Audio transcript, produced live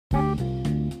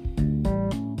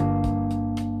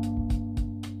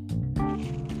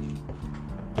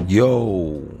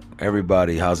Yo,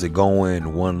 everybody, how's it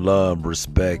going? One love,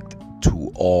 respect to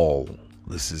all.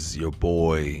 This is your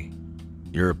boy,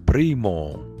 your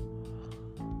Primo.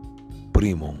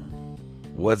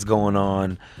 What's going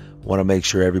on? Want to make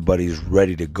sure everybody's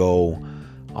ready to go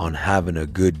on having a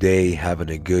good day, having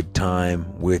a good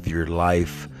time with your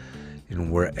life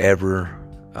in wherever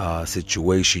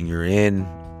situation you're in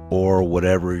or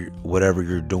whatever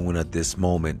you're doing at this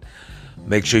moment.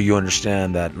 Make sure you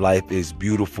understand that life is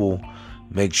beautiful.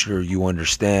 Make sure you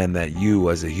understand that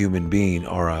you as a human being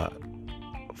are a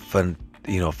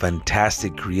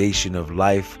fantastic creation of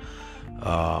life.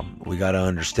 We got to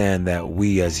understand that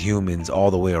we as humans all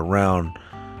the way around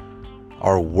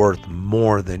are worth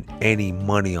more than any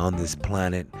money on this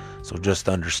planet. So just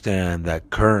understand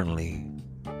that currently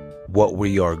what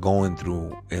we are going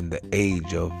through in the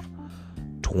age of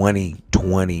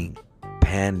 2020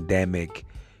 pandemic,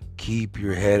 keep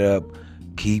your head up,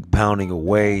 keep pounding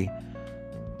away.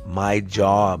 My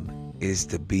job is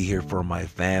to be here for my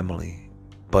family.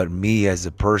 But me as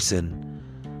a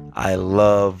person, I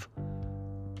love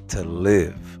to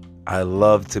live. I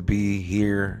love to be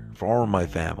here for my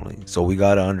family. So we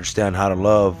got to understand how to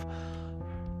love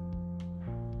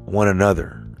one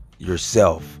another,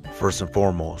 yourself, first and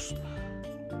foremost.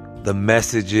 The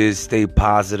message is stay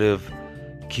positive,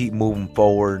 keep moving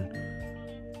forward.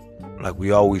 Like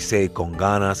we always say, con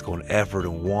ganas, con effort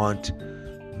and want,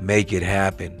 make it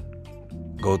happen.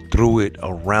 Go through it,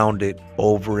 around it,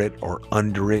 over it, or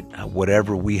under it,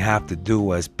 whatever we have to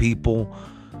do as people.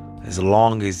 As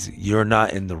long as you're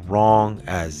not in the wrong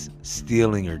as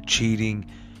stealing or cheating,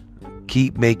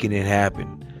 keep making it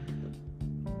happen.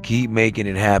 Keep making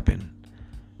it happen.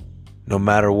 No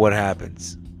matter what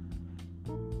happens.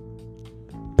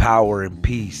 Power and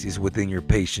peace is within your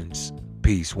patience.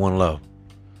 Peace. One love.